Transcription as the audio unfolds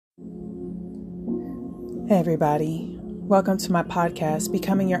Hey everybody, welcome to my podcast,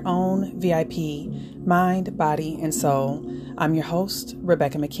 Becoming Your Own VIP, Mind, Body, and Soul. I'm your host,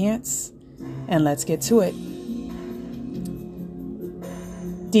 Rebecca McCants, and let's get to it.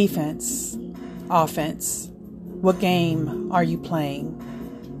 Defense, offense, what game are you playing?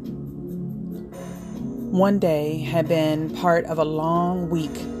 One day had been part of a long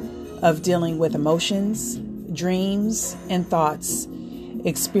week of dealing with emotions, dreams, and thoughts,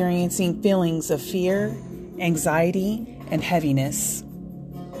 experiencing feelings of fear, anxiety, and heaviness.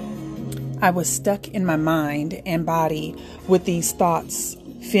 I was stuck in my mind and body with these thoughts,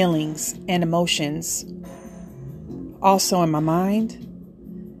 feelings, and emotions. Also in my mind,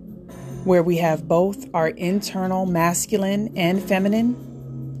 where we have both our internal masculine and feminine.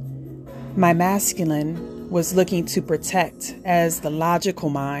 My masculine was looking to protect, as the logical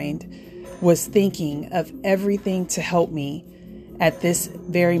mind was thinking of everything to help me at this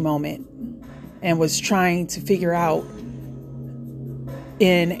very moment, and was trying to figure out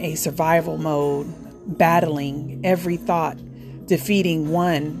in a survival mode, battling every thought, defeating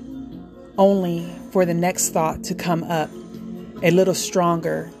one, only for the next thought to come up, a little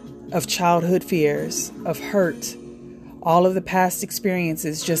stronger, of childhood fears, of hurt, all of the past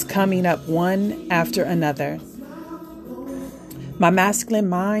experiences just coming up one after another. My masculine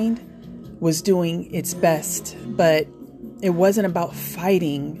mind was doing its best, but it wasn't about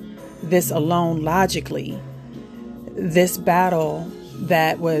fighting this alone logically. This battle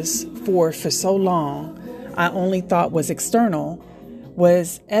that was for so long, I only thought was external,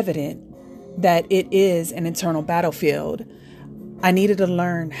 was evident that it is an internal battlefield. I needed to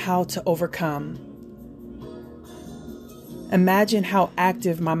learn how to overcome. Imagine how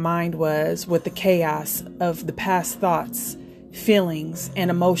active my mind was with the chaos of the past thoughts, feelings,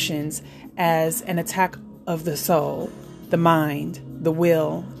 and emotions as an attack of the soul, the mind, the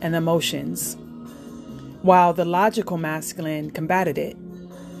will, and emotions, while the logical masculine combated it.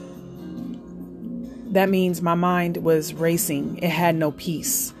 That means my mind was racing. It had no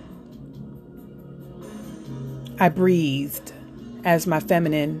peace. I breathed as my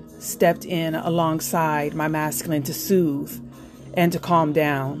feminine stepped in alongside my masculine to soothe and to calm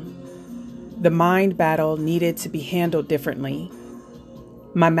down. The mind battle needed to be handled differently.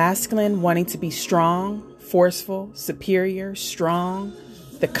 My masculine wanting to be strong, forceful, superior, strong,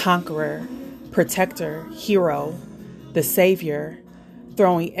 the conqueror, protector, hero, the savior,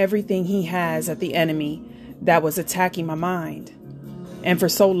 throwing everything he has at the enemy that was attacking my mind. And for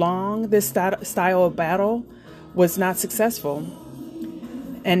so long, this style of battle was not successful.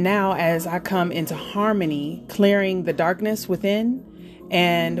 And now, as I come into harmony, clearing the darkness within,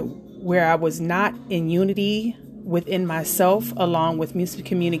 and where I was not in unity within myself, along with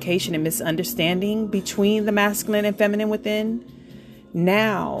miscommunication and misunderstanding between the masculine and feminine within,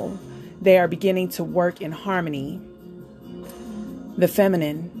 now they are beginning to work in harmony. The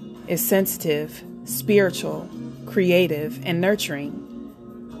feminine is sensitive, spiritual, creative, and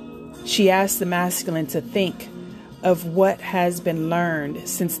nurturing. She asks the masculine to think of what has been learned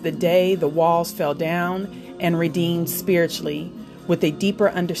since the day the walls fell down, and redeemed spiritually with a deeper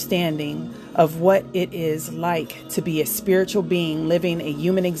understanding of what it is like to be a spiritual being living a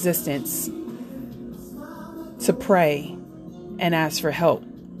human existence, to pray and ask for help.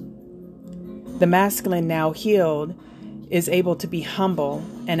 The masculine, now healed, is able to be humble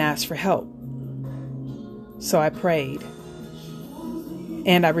and ask for help. So I prayed,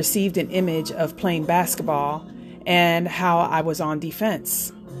 and I received an image of playing basketball and how I was on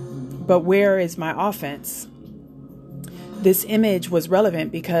defense. But where is my offense? This image was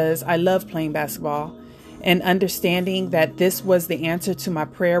relevant because I love playing basketball, and understanding that this was the answer to my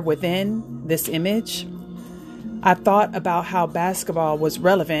prayer within this image. I thought about how basketball was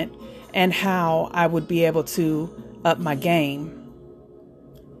relevant and how I would be able to up my game.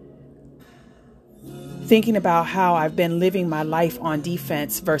 Thinking about how I've been living my life on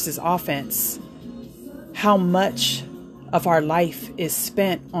defense versus offense. How much of our life is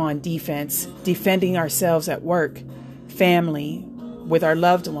spent on defense, defending ourselves at work, family, with our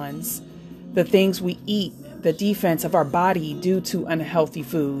loved ones, the things we eat, the defense of our body due to unhealthy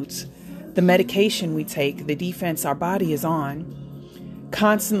foods, the medication we take, the defense our body is on,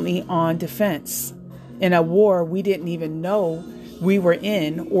 constantly on defense. In a war we didn't even know we were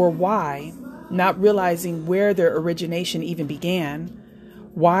in or why, not realizing where their origination even began,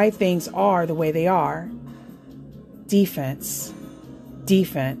 why things are the way they are. Defense.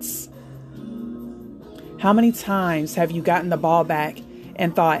 Defense. How many times have you gotten the ball back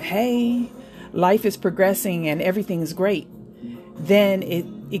and thought, hey, life is progressing and everything's great? Then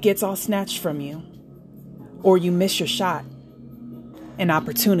it gets all snatched from you. Or you miss your shot, an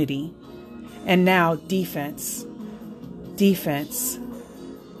opportunity. And now defense, defense,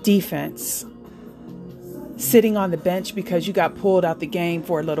 defense. Sitting on the bench because you got pulled out the game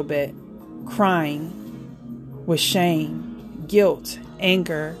for a little bit, crying with shame, guilt,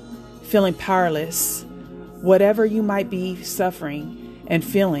 anger, feeling powerless, whatever you might be suffering and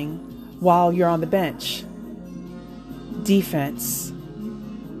feeling while you're on the bench. Defense.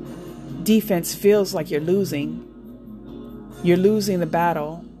 Defense feels like you're losing. You're losing the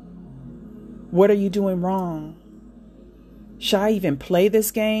battle. What are you doing wrong? Should I even play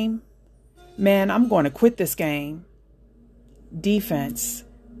this game? Man, I'm going to quit this game. Defense,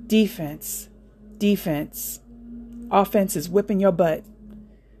 defense, defense. Offense is whipping your butt.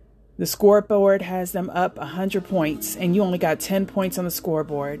 The scoreboard has them up 100 points and you only got 10 points on the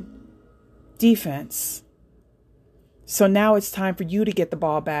scoreboard. Defense. So now it's time for you to get the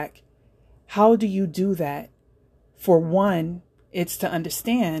ball back. How do you do that? For one, it's to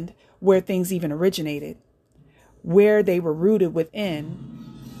understand where things even originated, where they were rooted within,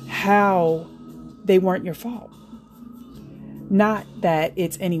 how they weren't your fault. Not that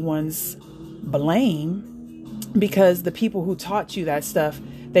it's anyone's blame, because the people who taught you that stuff,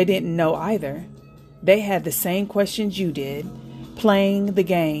 they didn't know either. They had the same questions you did, playing the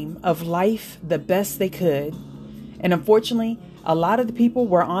game of life the best they could. And unfortunately, a lot of the people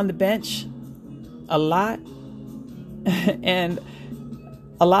were on the bench a lot. And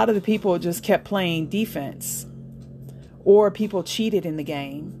a lot of the people just kept playing defense, or people cheated in the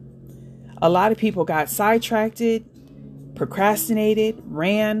game. A lot of people got sidetracked, procrastinated,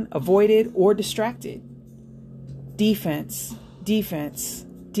 ran, avoided, or distracted. Defense, defense,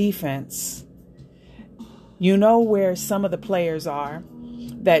 defense. You know where some of the players are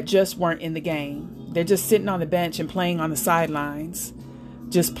that just weren't in the game. They're just sitting on the bench and playing on the sidelines,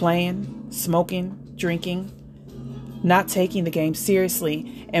 just playing, smoking, drinking, not taking the game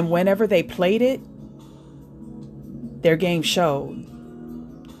seriously. And whenever they played it, their game showed.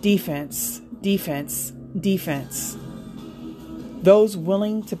 Defense, defense, defense. Those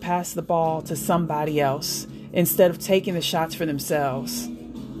willing to pass the ball to somebody else instead of taking the shots for themselves.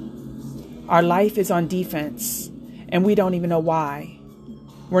 Our life is on defense, and we don't even know why.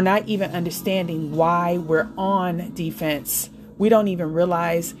 We're not even understanding why we're on defense. We don't even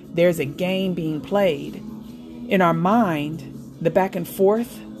realize there's a game being played. In our mind, the back and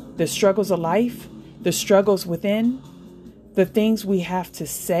forth, the struggles of life, the struggles within, the things we have to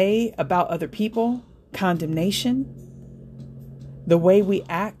say about other people, condemnation, the way we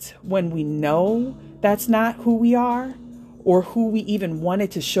act when we know that's not who we are or who we even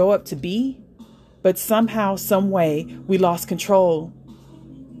wanted to show up to be, but somehow, some way, we lost control.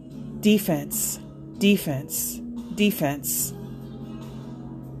 Defense, defense, defense.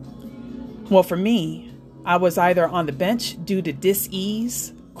 Well, for me, I was either on the bench due to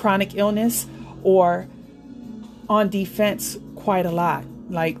dis-ease, chronic illness, or on defense quite a lot.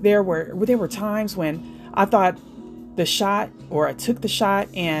 Like there were times when I thought the shot, or I took the shot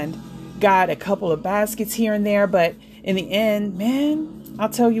and got a couple of baskets here and there, but in the end, man, I'll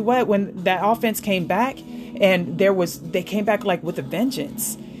tell you what, when that offense came back, and they came back like with a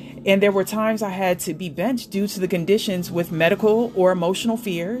vengeance. And there were times I had to be benched due to the conditions with medical or emotional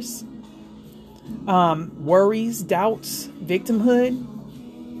fears, worries, doubts, victimhood.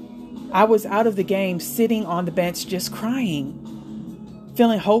 I was out of the game, sitting on the bench, just crying,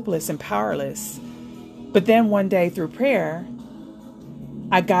 feeling hopeless and powerless. But then one day through prayer,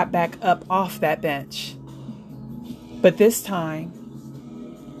 I got back up off that bench. But this time,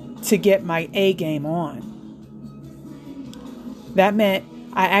 to get my A game on. That meant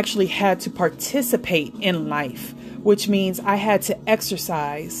I actually had to participate in life, which means I had to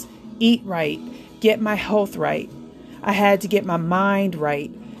exercise, eat right, get my health right. I had to get my mind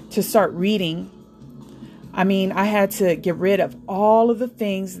right to start reading. I had to get rid of all of the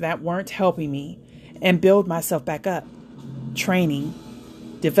things that weren't helping me and build myself back up. Training,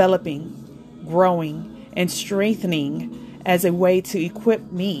 developing, growing, and strengthening as a way to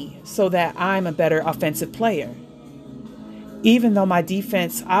equip me so that I'm a better offensive player. Even though my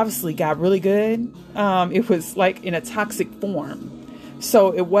defense obviously got really good, it was like in a toxic form.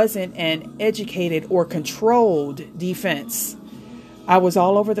 So it wasn't an educated or controlled defense. I was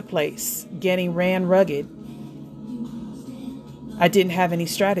all over the place, getting ran rugged. I didn't have any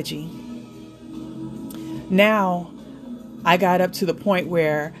strategy. Now, I got up to the point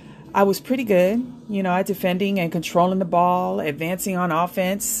where I was pretty good, at defending and controlling the ball, advancing on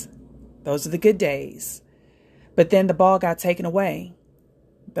offense. Those are the good days. But then the ball got taken away.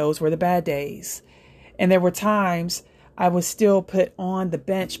 Those were the bad days. And there were times I was still put on the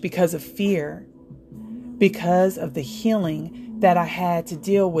bench because of fear, because of the healing that I had to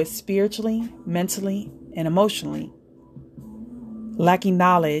deal with spiritually, mentally, and emotionally. Lacking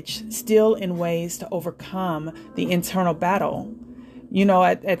knowledge still in ways to overcome the internal battle.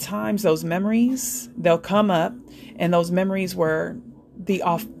 At times those memories, they'll come up, and those memories were the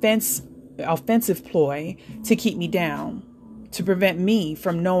offensive ploy to keep me down, to prevent me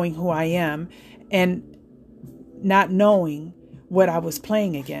from knowing who I am and not knowing what I was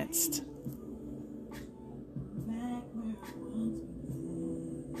playing against.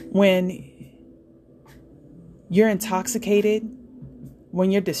 When you're intoxicated,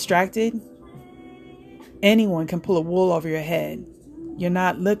 when you're distracted, anyone can pull a wool over your head. You're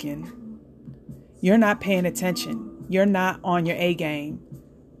not looking. You're not paying attention. You're not on your A game.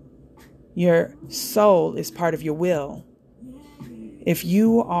 Your soul is part of your will. If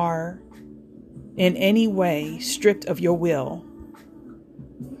you are in any way stripped of your will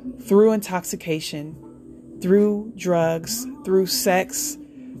through intoxication, through drugs, through sex,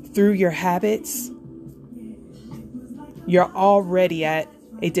 through your habits, you're already at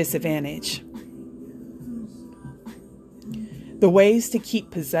a disadvantage. The ways to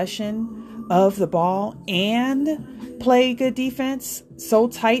keep possession of the ball and play good defense so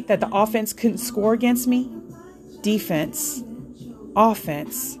tight that the offense couldn't score against me, defense,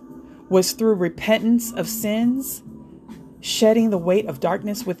 offense, was through repentance of sins, shedding the weight of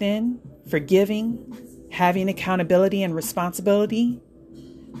darkness within, forgiving, having accountability and responsibility,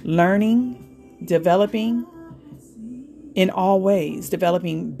 learning, developing in all ways,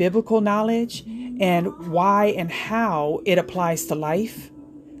 developing biblical knowledge and why and how it applies to life,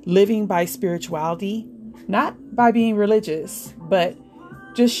 living by spirituality, not by being religious, but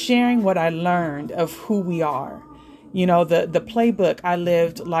just sharing what I learned of who we are. The playbook I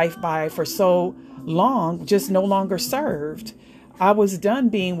lived life by for so long just no longer served. I was done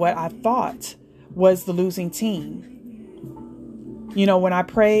being what I thought was the losing team. When I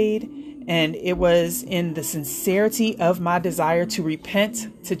prayed, and it was in the sincerity of my desire to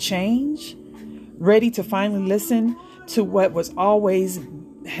repent, to change, ready to finally listen to what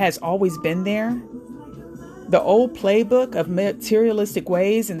has always been there. The old playbook of materialistic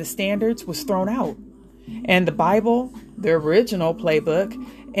ways and the standards was thrown out. And the Bible, the original playbook,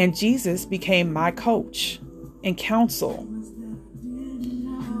 and Jesus became my coach and counsel.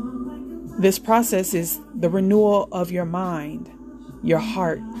 This process is the renewal of your mind, your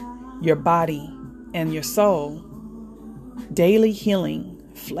heart, your body, and your soul. Daily healing,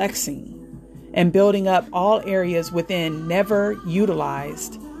 flexing, and building up all areas within never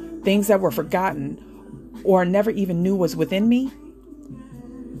utilized, things that were forgotten or never even knew was within me.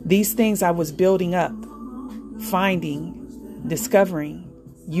 These things I was building up, finding, discovering,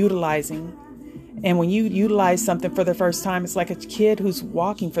 utilizing. And when you utilize something for the first time, it's like a kid who's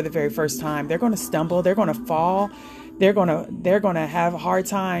walking for the very first time. They're going to stumble. They're going to fall. They're going to have a hard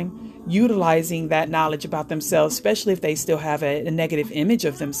time utilizing that knowledge about themselves, especially if they still have a negative image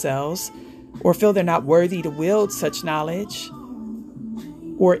of themselves or feel they're not worthy to wield such knowledge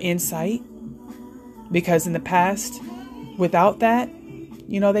or insight. Because in the past, without that,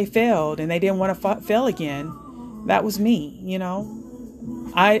 they failed and they didn't want to fail again. That was me,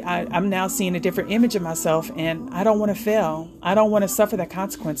 I'm now seeing a different image of myself, and I don't want to fail. I don't want to suffer that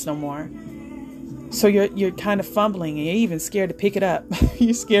consequence no more. So you're kind of fumbling, and you're even scared to pick it up.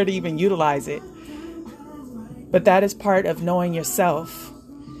 You're scared to even utilize it. But that is part of knowing yourself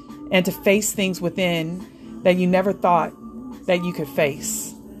and to face things within that you never thought that you could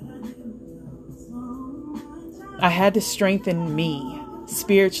face. I had to strengthen me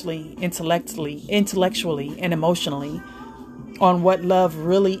spiritually, intellectually, and emotionally on what love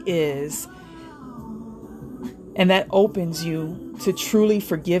really is. And that opens you to truly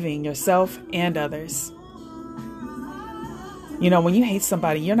forgiving yourself and others. When you hate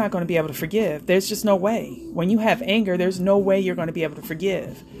somebody, you're not going to be able to forgive. There's just no way. When you have anger, there's no way you're going to be able to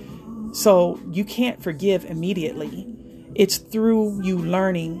forgive. So you can't forgive immediately. It's through you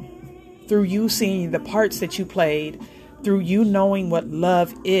learning, through you seeing the parts that you played, through you knowing what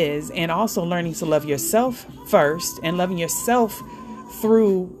love is, and also learning to love yourself first and loving yourself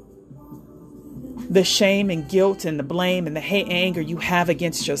through the shame and guilt and the blame and the hate and anger you have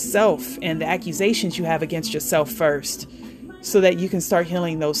against yourself and the accusations you have against yourself first, so that you can start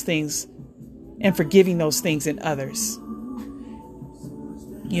healing those things and forgiving those things in others.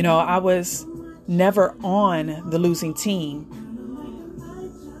 I was never on the losing team,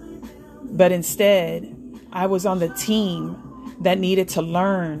 but instead I was on the team that needed to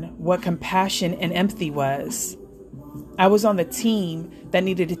learn what compassion and empathy was. I was on the team that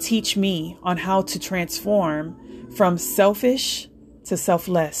needed to teach me on how to transform from selfish to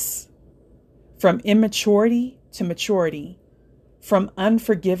selfless, from immaturity to maturity, from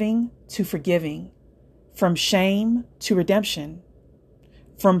unforgiving to forgiving, from shame to redemption,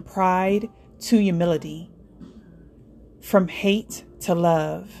 from pride to humility, from hate to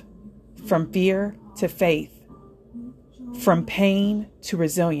love, from fear to faith, from pain to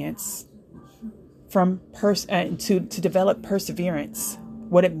resilience, to develop perseverance,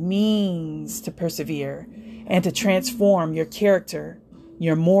 what it means to persevere, and to transform your character,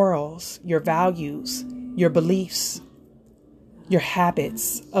 your morals, your values, your beliefs, your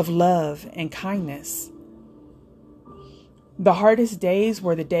habits of love and kindness. The hardest days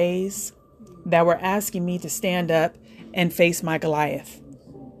were the days that were asking me to stand up and face my Goliath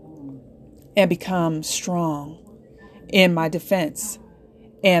and become strong in my defense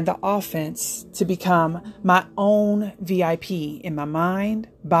and the offense to become my own VIP in my mind,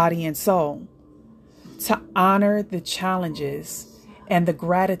 body, and soul, to honor the challenges and the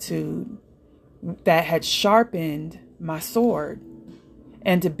gratitude that had sharpened my sword,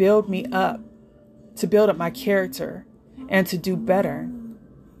 and to build up my character, and to do better,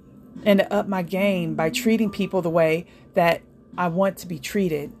 and to up my game by treating people the way that I want to be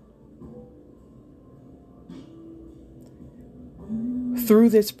treated. Through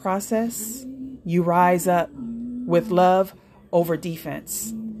this process, you rise up with love over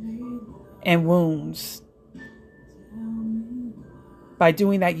defense and wounds. By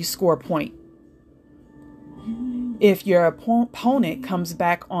doing that, you score a point. If your opponent comes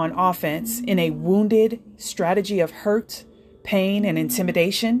back on offense in a wounded strategy of hurt, pain, and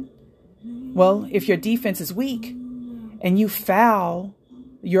intimidation, well, if your defense is weak and you foul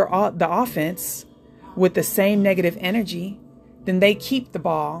the offense with the same negative energy, then they keep the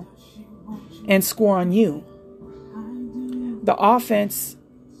ball and score on you. The offense,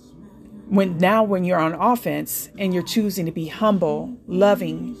 when you're on offense and you're choosing to be humble,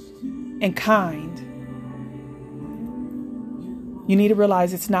 loving, and kind, you need to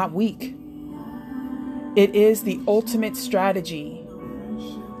realize it's not weak. It is the ultimate strategy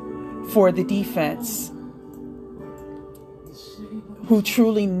for the defense, who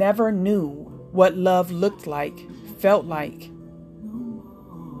truly never knew what love looked like, felt like,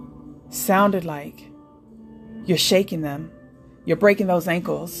 sounded like. You're shaking them. You're breaking those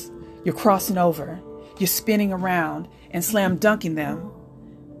ankles. You're crossing over. You're spinning around and slam dunking them,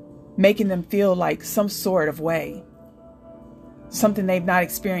 making them feel like some sort of way, something they've not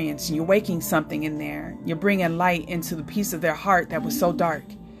experienced. You're waking something in there. You're bringing light into the piece of their heart that was so dark,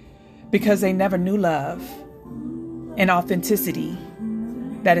 because they never knew love and authenticity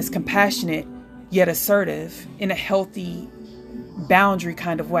that is compassionate yet assertive in a healthy boundary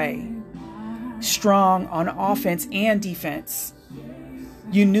kind of way, strong on offense and defense.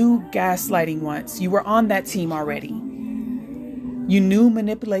 You knew gaslighting once. You were on that team already. You knew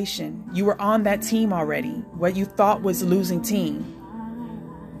manipulation. You were on that team already, what you thought was a losing team.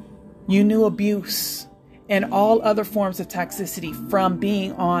 You knew abuse and all other forms of toxicity from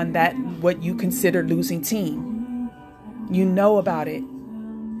being on that, what you considered losing team. You know about it.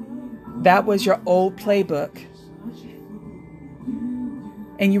 That was your old playbook.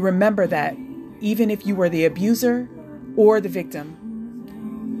 And you remember that, even if you were the abuser or the victim.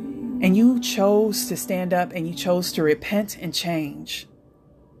 And you chose to stand up and you chose to repent and change.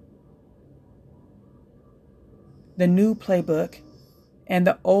 The new playbook and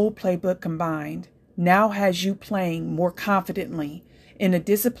the old playbook combined now has you playing more confidently in a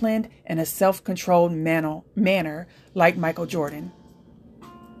disciplined and a self-controlled manner like Michael Jordan.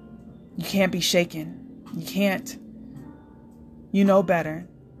 You can't be shaken. You can't. You know better.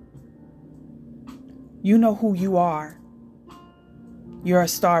 You know who you are. You're a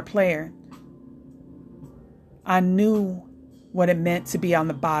star player. I knew what it meant to be on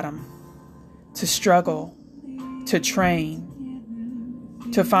the bottom, to struggle, to train,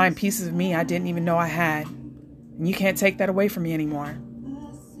 to find pieces of me I didn't even know I had. And you can't take that away from me anymore.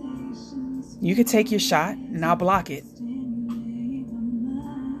 You can take your shot and I'll block it.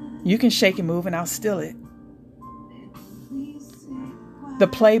 You can shake and move and I'll steal it. The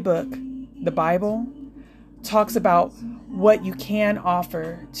playbook, the Bible, talks about what you can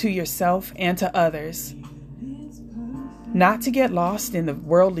offer to yourself and to others. Not to get lost in the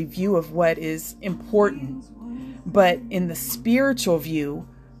worldly view of what is important, but in the spiritual view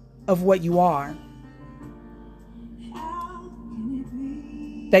of what you are.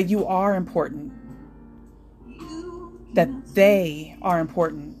 That you are important. That they are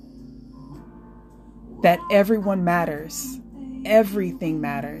important. That everyone matters. Everything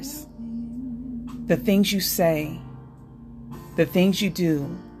matters. The things you say, the things you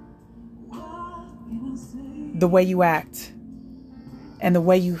do, the way you act, and the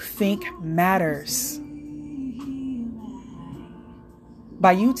way you think matters.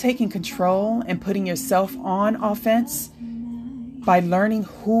 By you taking control and putting yourself on offense, by learning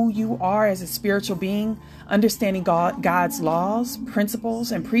who you are as a spiritual being, understanding God's laws,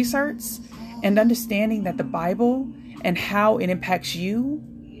 principles, and precepts, and understanding that the Bible and how it impacts you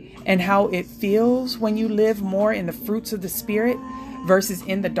and how it feels when you live more in the fruits of the Spirit versus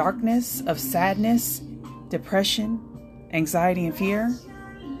in the darkness of sadness, depression, anxiety, and fear.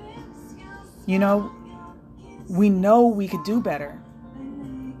 We know we could do better.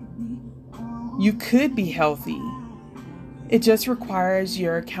 You could be healthy. It just requires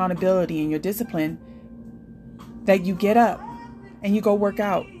your accountability and your discipline that you get up and you go work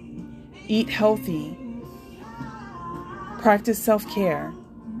out, eat healthy, practice self-care,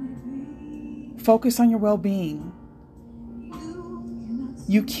 focus on your well-being.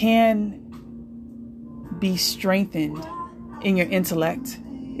 You can be strengthened in your intellect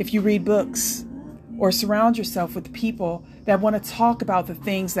if you read books or surround yourself with people that want to talk about the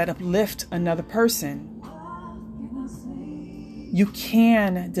things that uplift another person. You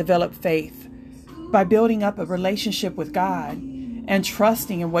can develop faith by building up a relationship with God and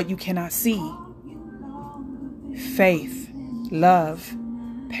trusting in what you cannot see. Faith, love,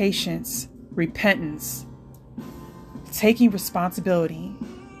 patience, repentance, taking responsibility,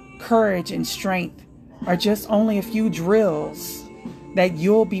 courage, and strength are just only a few drills that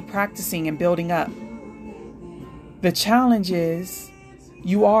you'll be practicing and building up. The challenge is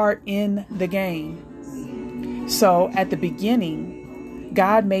you are in the game. So at the beginning,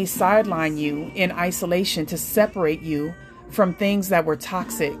 God may sideline you in isolation to separate you from things that were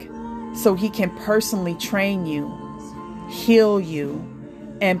toxic so he can personally train you, heal you,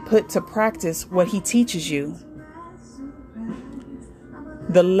 and put to practice what he teaches you.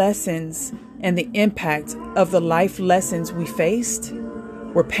 The lessons and the impact of the life lessons we faced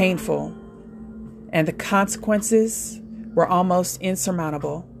were painful, and the consequences were almost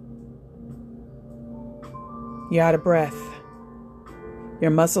insurmountable. You're out of breath.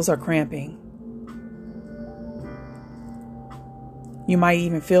 Your muscles are cramping. You might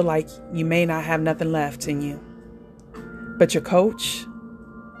even feel like you may not have nothing left in you. But your coach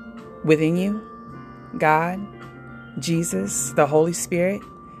within you, God, Jesus, the Holy Spirit,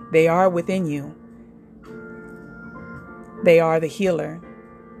 they are within you. They are the healer,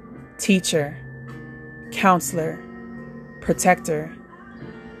 teacher, counselor, protector,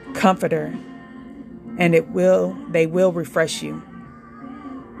 comforter, and they will refresh you.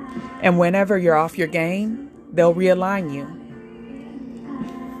 And whenever you're off your game, they'll realign you.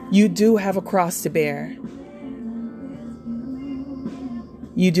 You do have a cross to bear.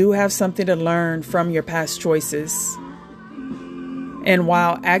 You do have something to learn from your past choices. And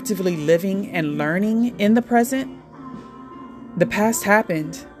while actively living and learning in the present, the past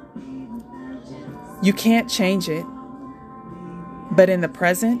happened. You can't change it. But in the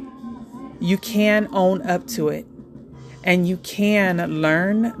present, you can own up to it. And you can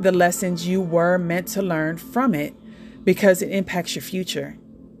learn the lessons you were meant to learn from it because it impacts your future.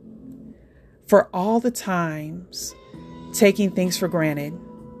 For all the times taking things for granted,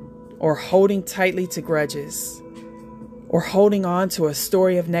 or holding tightly to grudges, or holding on to a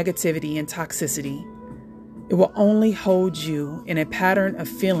story of negativity and toxicity, it will only hold you in a pattern of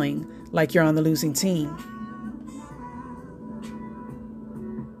feeling like you're on the losing team.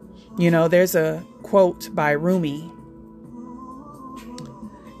 There's a quote by Rumi.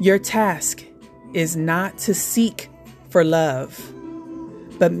 Your task is not to seek for love,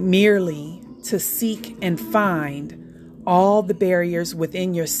 but merely to seek and find all the barriers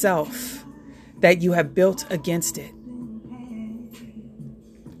within yourself that you have built against it.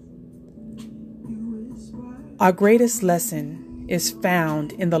 Our greatest lesson is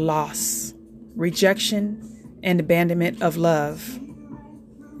found in the loss, rejection, and abandonment of love.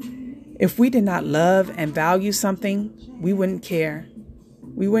 If we did not love and value something, we wouldn't care.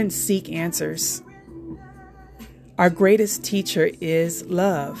 We wouldn't seek answers. Our greatest teacher is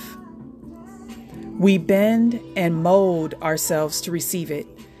love. We bend and mold ourselves to receive it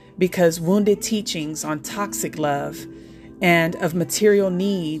because wounded teachings on toxic love and of material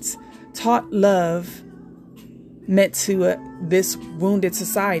needs taught love meant to this wounded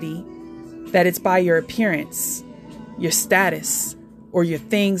society that it's by your appearance, your status, or your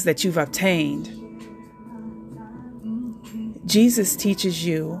things that you've obtained. Jesus teaches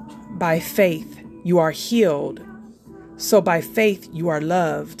you by faith you are healed, so by faith you are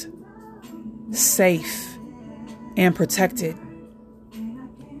loved, safe, and protected.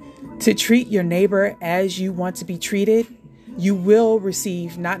 To treat your neighbor as you want to be treated, you will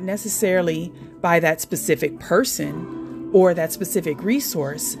receive not necessarily by that specific person or that specific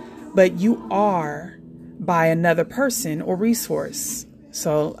resource, but you are by another person or resource.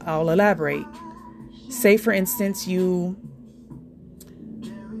 So I'll elaborate. Say, for instance, you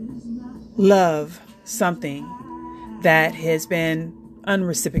love something that has been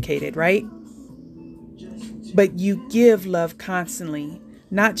unreciprocated, right? But you give love constantly,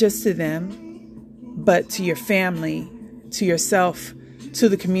 not just to them, but to your family, to yourself, to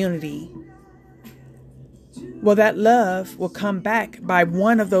the community. Well, that love will come back by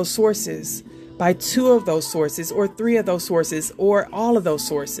one of those sources, by two of those sources, or three of those sources, or all of those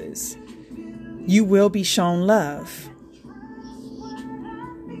sources. You will be shown love.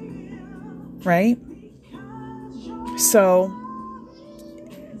 Right? So,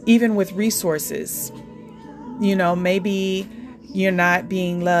 even with resources, maybe you're not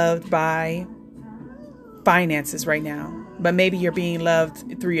being loved by finances right now, but maybe you're being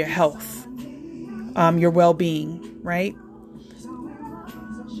loved through your health, your well-being, right?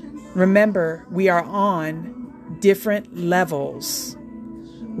 Remember, we are on different levels.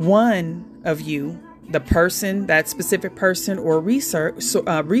 One of you, the person, that specific person or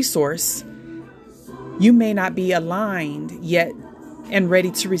resource, you may not be aligned yet and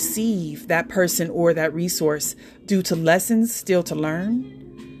ready to receive that person or that resource due to lessons still to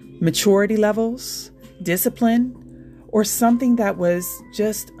learn, maturity levels, discipline, or something that was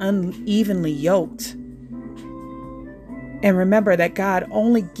just unevenly yoked. And remember that God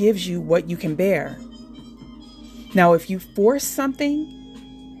only gives you what you can bear. Now, if you force something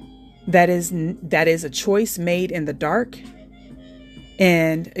that is a choice made in the dark,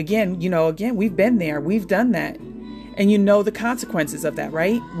 and again, we've been there, we've done that. And the consequences of that,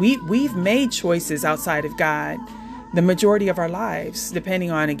 right? We've made choices outside of God the majority of our lives,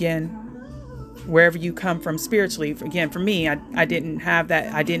 depending on, again, wherever you come from spiritually. Again, for me, I didn't have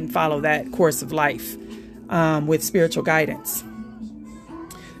that. I didn't follow that course of life with spiritual guidance.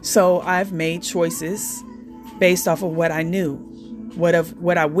 So I've made choices based off of what I knew,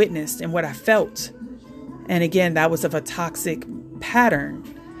 what I witnessed and what I felt. And again, that was of a toxic pattern.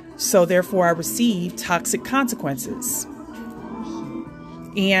 So therefore, I received toxic consequences.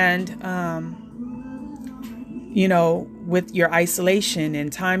 And, with your isolation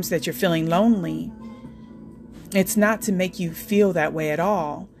and times that you're feeling lonely, it's not to make you feel that way at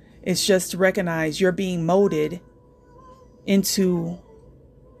all. It's just to recognize you're being molded into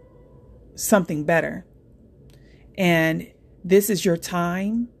something better. And this is your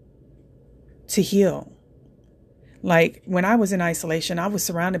time to heal. Like when I was in isolation, I was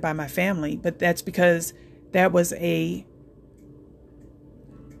surrounded by my family, but that's because that was a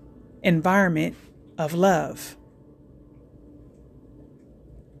environment of love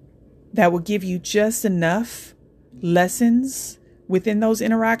that will give you just enough lessons within those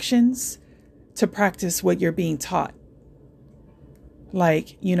interactions to practice what you're being taught.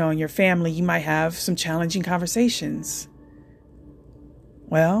 Like, in your family, you might have some challenging conversations.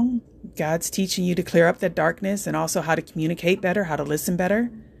 Well, God's teaching you to clear up that darkness and also how to communicate better, how to listen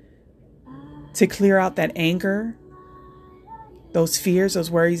better, to clear out that anger, those fears, those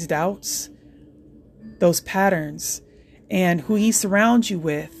worries, doubts, those patterns. And who He surrounds you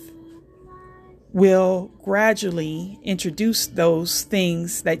with will gradually introduce those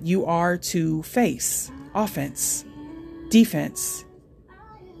things that you are to face. Offense, defense.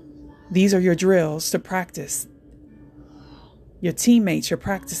 These are your drills to practice. Your teammates you're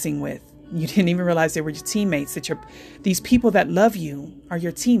practicing with. You didn't even realize they were your teammates, these people that love you are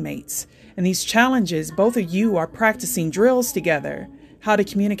your teammates. And these challenges, both of you are practicing drills together, how to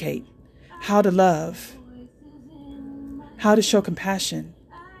communicate, how to love, how to show compassion.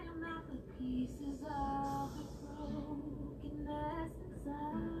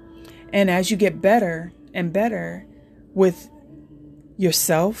 And as you get better and better with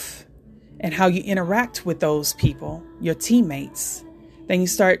yourself and how you interact with those people, your teammates, then you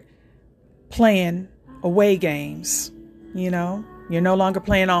start playing away games. You're no longer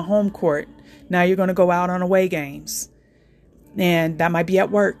playing on home court. Now you're going to go out on away games. And that might be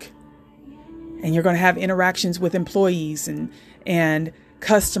at work. And you're going to have interactions with employees and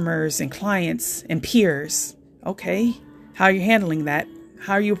customers and clients and peers. Okay. How are you handling that?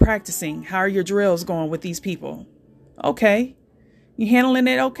 How are you practicing? How are your drills going with these people? Okay. You handling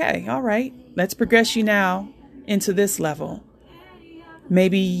it? Okay. All right. Let's progress you now into this level.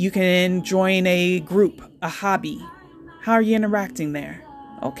 Maybe you can join a group, a hobby. How are you interacting there?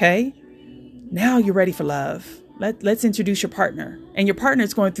 Okay. Now you're ready for love. Let's introduce your partner. And your partner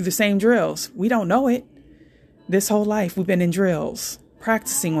is going through the same drills. We don't know it. This whole life we've been in drills,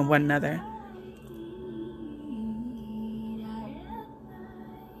 practicing with one another.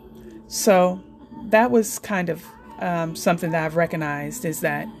 So that was kind of something that I've recognized is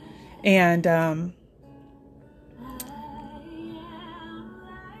that. And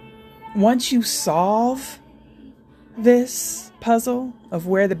once you solve this puzzle of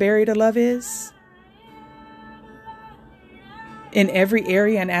where the buried love is in every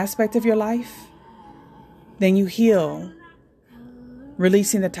area and aspect of your life, then you heal,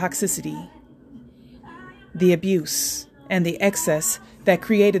 releasing the toxicity, the abuse, and the excess that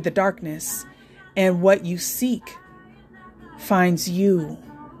created the darkness. And what you seek finds you.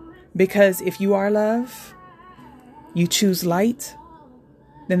 Because if you are love, you choose light,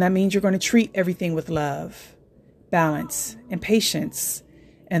 then that means you're going to treat everything with love, balance, and patience.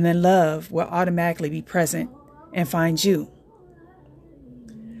 And then love will automatically be present and find you.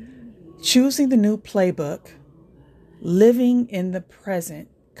 Choosing the new playbook, living in the present,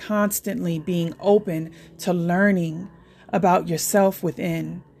 constantly being open to learning about yourself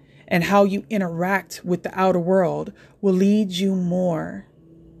within and how you interact with the outer world will lead you more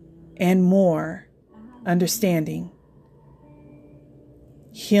and more understanding,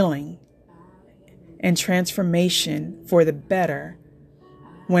 healing, and transformation for the better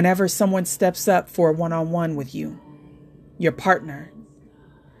whenever someone steps up for a one-on-one with you, your partner,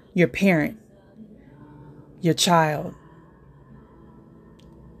 your parent, your child,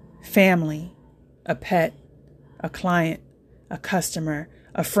 family, a pet, a client, a customer,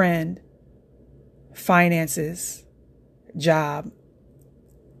 a friend, finances, job,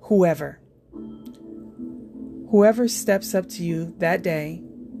 whoever steps up to you that day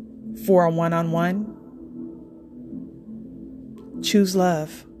for a one-on-one, choose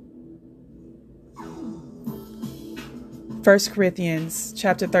love. 1 Corinthians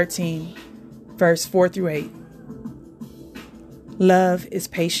chapter 13, verse 4 through 8. Love is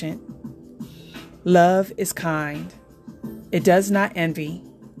patient. Love is kind. It does not envy.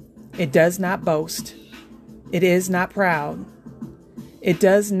 It does not boast. It is not proud. It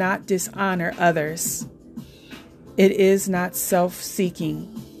does not dishonor others. It is not self-seeking.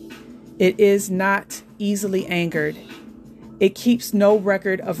 It is not easily angered. It keeps no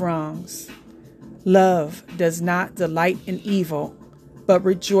record of wrongs. Love does not delight in evil, but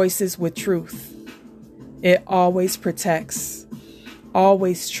rejoices with truth. It always protects,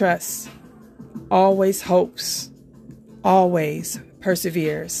 always trusts, always hopes, always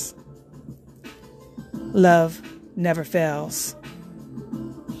perseveres. Love never fails.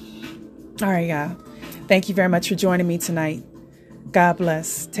 All right, y'all. Thank you very much for joining me tonight. God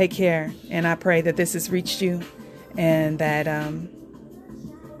bless. Take care. And I pray that this has reached you and that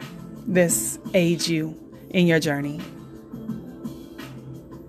this aids you in your journey.